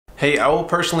Hey, I will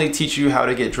personally teach you how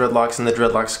to get dreadlocks in the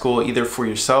Dreadlock School, either for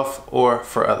yourself or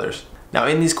for others. Now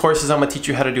in these courses, I'm going to teach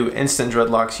you how to do instant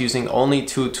dreadlocks using only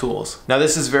 2 tools. Now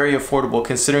this is very affordable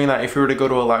considering that if you were to go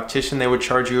to a loctician, they would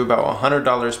charge you about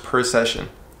 $100 per session.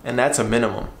 And that's a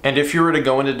minimum. And if you were to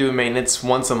go in to do maintenance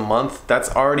once a month, that's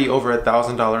already over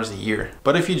 $1,000 a year.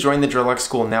 But if you join the Dreadlock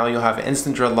School now, you'll have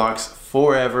instant dreadlocks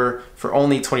forever for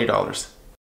only $20.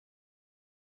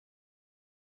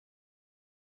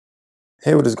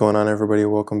 Hey, what is going on, everybody?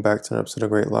 Welcome back to an episode of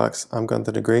Greatlocs. I'm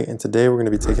Gunther the Great, and today we're going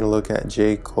to be taking a look at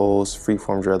J. Cole's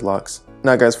freeform dreadlocks.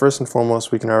 Now guys, first and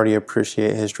foremost, we can already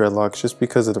appreciate his dreadlocks just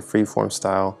because of the freeform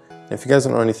style. And if you guys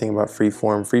don't know anything about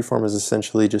freeform is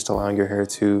essentially just allowing your hair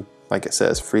to, like it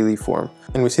says, freely form.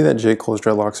 And we see that J. Cole's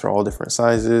dreadlocks are all different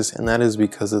sizes, and that is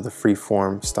because of the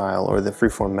freeform style or the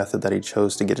freeform method that he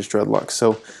chose to get his dreadlocks.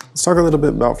 So let's talk a little bit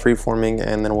about freeforming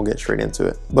and then we'll get straight into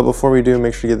it. But before we do,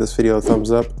 make sure you give this video a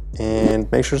thumbs up and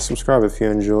make sure to subscribe if you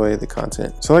enjoy the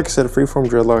content. So like I said, freeform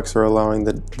dreadlocks are allowing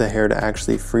the hair to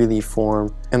actually freely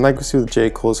form. And like we see with J.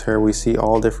 Cole's hair, we see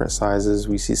all different sizes.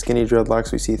 We see skinny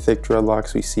dreadlocks, we see thick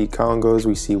dreadlocks, we see congos,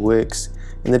 we see wicks.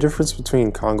 And the difference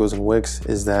between congos and wicks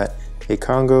is that a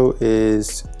congo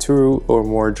is 2 or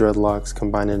more dreadlocks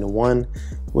combined into one,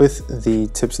 with the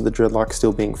tips of the dreadlock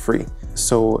still being free.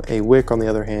 So a wick, on the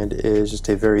other hand, is just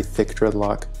a very thick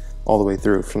dreadlock all the way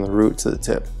through from the root to the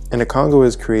tip. And a congo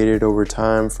is created over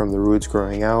time from the roots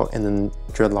growing out and then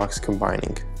dreadlocks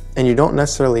combining. And you don't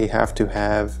necessarily have to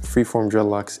have freeform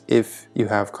dreadlocks if you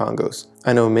have congos.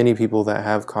 I know many people that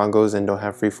have congos and don't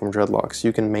have freeform dreadlocks.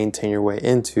 You can maintain your way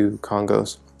into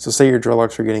congos. So say your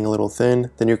dreadlocks are getting a little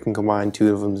thin, then you can combine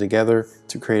 2 of them together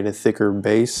to create a thicker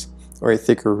base or a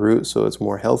thicker root so it's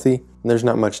more healthy. And there's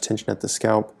not much tension at the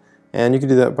scalp. And you can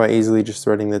do that by easily just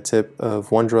threading the tip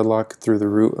of one dreadlock through the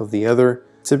root of the other.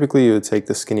 Typically you would take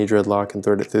the skinny dreadlock and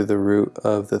thread it through the root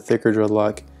of the thicker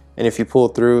dreadlock. And if you pull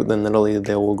it through, then literally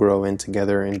they will grow in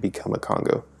together and become a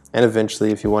congo. And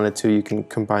eventually, if you wanted to, you can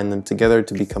combine them together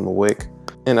to become a wick.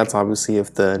 And that's obviously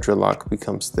if the dreadlock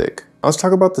becomes thick. Now let's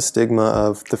talk about the stigma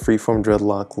of the freeform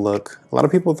dreadlock look. A lot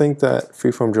of people think that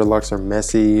freeform dreadlocks are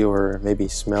messy or maybe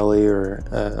smelly, or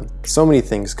so many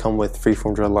things come with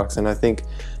freeform dreadlocks. And I think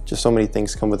just so many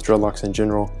things come with dreadlocks in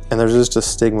general. And there's just a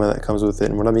stigma that comes with it.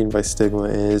 And what I mean by stigma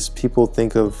is people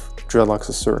think of dreadlocks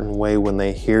a certain way when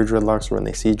they hear dreadlocks or when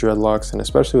they see dreadlocks, and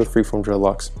especially with freeform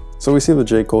dreadlocks. So we see with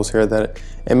J. Cole's hair that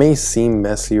it may seem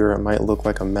messy, or it might look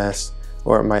like a mess,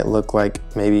 or it might look like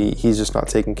maybe he's just not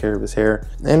taking care of his hair.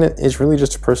 And it's really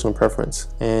just a personal preference.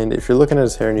 And if you're looking at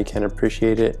his hair and you can't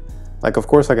appreciate it, like, of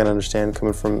course I can understand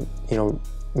coming from,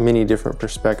 many different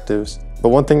perspectives. But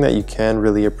one thing that you can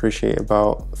really appreciate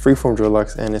about freeform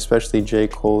dreadlocks, and especially J.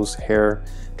 Cole's hair,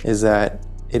 is that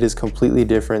it is completely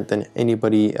different than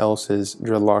anybody else's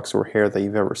dreadlocks or hair that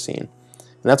you've ever seen.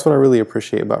 And that's what I really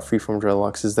appreciate about freeform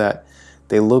dreadlocks, is that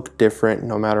they look different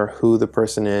no matter who the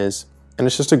person is. And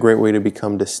it's just a great way to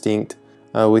become distinct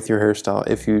with your hairstyle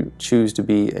if you choose to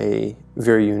be a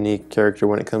very unique character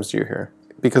when it comes to your hair.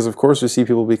 Because of course we see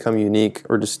people become unique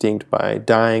or distinct by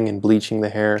dyeing and bleaching the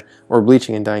hair, or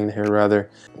bleaching and dyeing the hair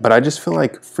rather. But I just feel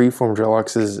like freeform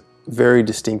dreadlocks is very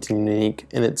distinct and unique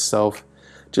in itself,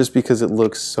 just because it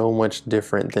looks so much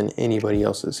different than anybody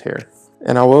else's hair.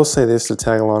 And I will say this to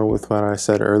tag along with what I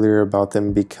said earlier about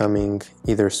them becoming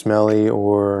either smelly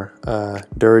or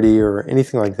dirty or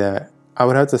anything like that. I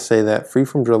would have to say that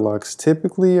freeform dreadlocks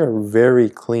typically are very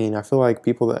clean. I feel like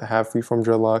people that have freeform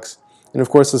dreadlocks, and of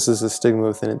course this is a stigma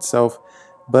within itself,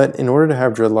 but in order to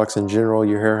have dreadlocks in general,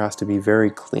 your hair has to be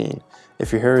very clean.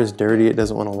 If your hair is dirty, it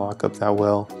doesn't want to lock up that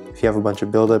well. If you have a bunch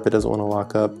of buildup, it doesn't want to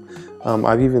lock up.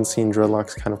 I've even seen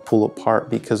dreadlocks kind of pull apart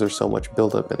because there's so much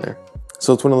buildup in there.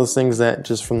 So it's one of those things that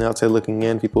just from the outside looking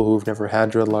in, people who've never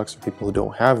had dreadlocks or people who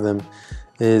don't have them,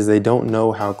 is they don't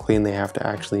know how clean they have to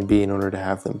actually be in order to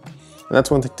have them. And that's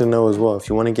one thing to know as well. If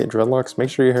you want to get dreadlocks, make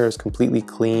sure your hair is completely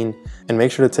clean and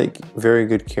make sure to take very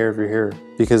good care of your hair,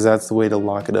 because that's the way to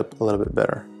lock it up a little bit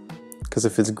better. Because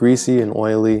if it's greasy and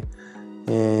oily,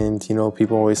 and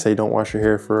people always say don't wash your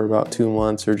hair for about 2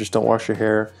 months, or just don't wash your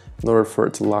hair in order for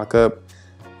it to lock up,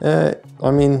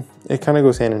 I mean, it kind of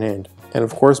goes hand in hand. And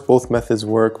of course both methods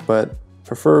work, but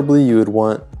preferably you would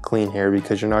want clean hair,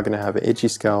 because you're not going to have an itchy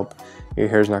scalp, your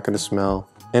hair's not going to smell,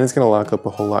 and it's going to lock up a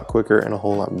whole lot quicker and a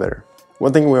whole lot better.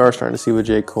 One thing we are starting to see with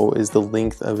J. Cole is the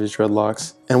length of his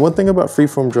dreadlocks. And one thing about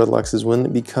freeform dreadlocks is when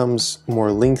it becomes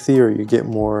more lengthy, or you get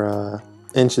more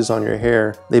inches on your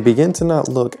hair, they begin to not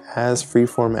look as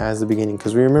freeform as the beginning.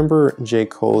 Because we remember J.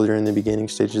 Cole during the beginning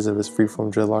stages of his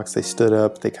freeform dreadlocks, they stood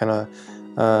up, they kind of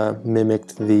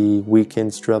mimicked the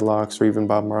Weeknd's dreadlocks, or even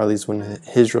Bob Marley's when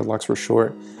his dreadlocks were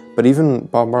short. But even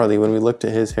Bob Marley, when we looked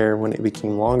at his hair when it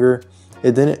became longer,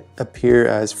 it didn't appear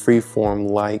as freeform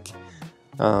like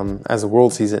as the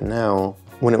world sees it now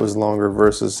when it was longer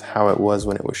versus how it was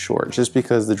when it was short, just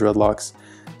because the dreadlocks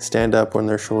stand up when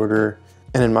they're shorter.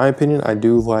 And in my opinion, I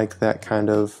do like that kind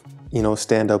of, you know,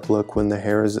 stand up look when the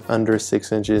hair is under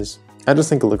 6 inches. I just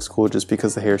think it looks cool just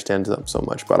because the hair stands up so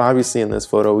much. But obviously in this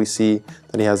photo, we see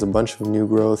that he has a bunch of new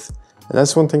growth. And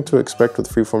that's one thing to expect with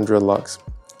freeform dreadlocks.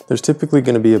 There's typically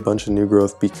going to be a bunch of new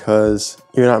growth because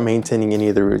you're not maintaining any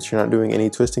of the roots. You're not doing any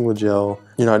twisting with gel.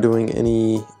 You're not doing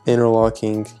any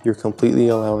interlocking. You're completely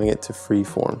allowing it to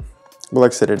freeform. But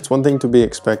like I said, it's one thing to be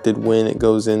expected when it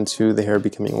goes into the hair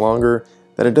becoming longer,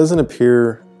 that it doesn't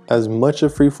appear as much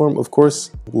of freeform. Of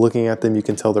course, looking at them, you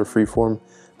can tell they're freeform,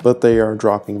 but they are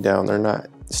dropping down. They're not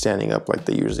standing up like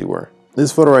they usually were.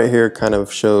 This photo right here kind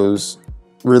of shows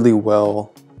really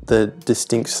well the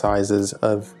distinct sizes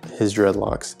of his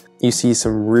dreadlocks. You see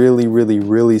some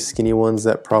really skinny ones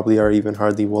that probably are even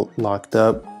hardly locked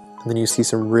up. And then you see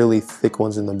some really thick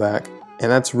ones in the back.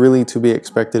 And that's really to be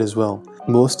expected as well.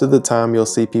 Most of the time you'll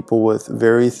see people with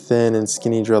very thin and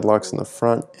skinny dreadlocks in the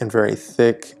front and very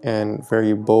thick and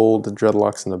very bold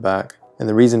dreadlocks in the back. And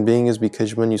the reason being is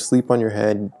because when you sleep on your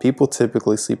head, people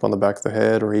typically sleep on the back of their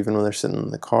head, or even when they're sitting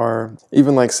in the car,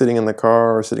 even like sitting in the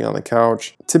car or sitting on the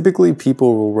couch. Typically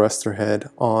people will rest their head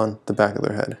on the back of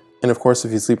their head. And of course,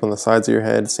 if you sleep on the sides of your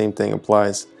head, same thing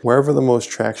applies. Wherever the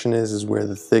most traction is where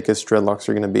the thickest dreadlocks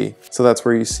are going to be. So that's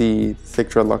where you see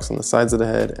thick dreadlocks on the sides of the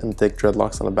head and thick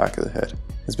dreadlocks on the back of the head.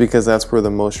 It's because that's where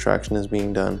the most traction is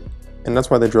being done. And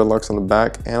that's why the dreadlocks on the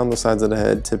back and on the sides of the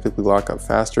head typically lock up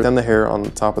faster than the hair on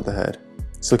the top of the head.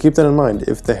 So keep that in mind.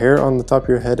 If the hair on the top of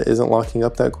your head isn't locking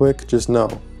up that quick, just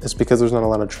know it's because there's not a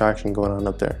lot of traction going on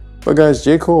up there. But guys,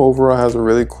 J. Cole overall has a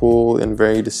really cool and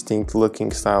very distinct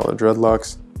looking style of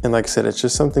dreadlocks. And like I said, it's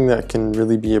just something that can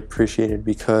really be appreciated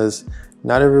because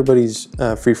not everybody's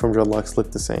freeform dreadlocks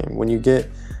look the same. When you get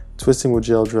twisting with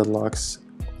gel dreadlocks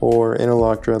or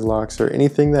interlock dreadlocks or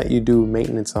anything that you do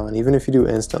maintenance on, even if you do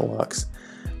instant locks,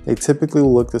 they typically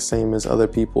look the same as other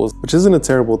people's, which isn't a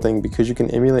terrible thing because you can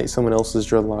emulate someone else's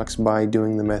dreadlocks by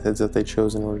doing the methods that they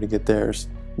chose in order to get theirs.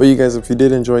 But you guys, if you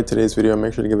did enjoy today's video,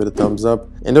 make sure to give it a thumbs up.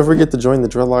 And don't forget to join the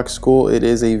Dreadlock School. It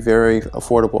is a very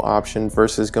affordable option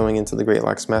versus going into the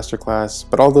Greatlocs Masterclass.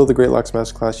 But although the Greatlocs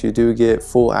Masterclass, you do get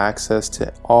full access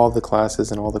to all the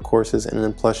classes and all the courses, and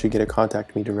then plus you get to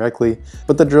contact me directly.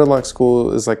 But the Dreadlock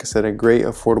School is, like I said, a great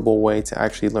affordable way to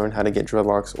actually learn how to get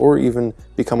dreadlocks or even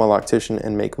become a loctician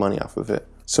and make money off of it.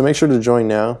 So make sure to join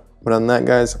now. But on that,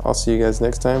 guys, I'll see you guys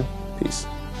next time. Peace.